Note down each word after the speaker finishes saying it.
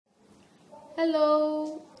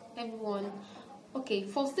Hello, everyone. Okay,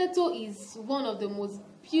 falsetto is one of the most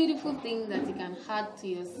beautiful things that you can add to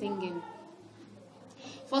your singing.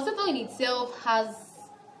 Falsetto in itself does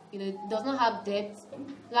not have depth,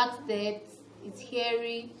 lacks depth, it's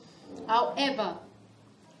hairy. However,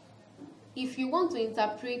 if you want to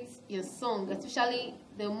interpret your song, especially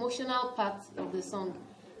the emotional part of the song,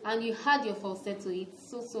 and you add your falsetto, it's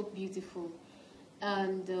so beautiful,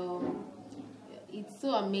 and it's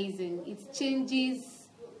so amazing. It changes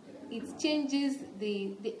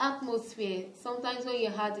the atmosphere. Sometimes when you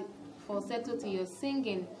add falsetto to your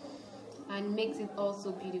singing, and makes it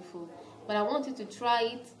also beautiful. But I want you to try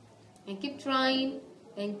it and keep trying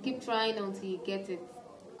until you get it.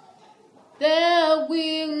 There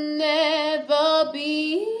will never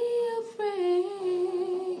be a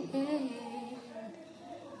friend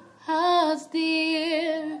as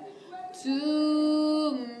dear to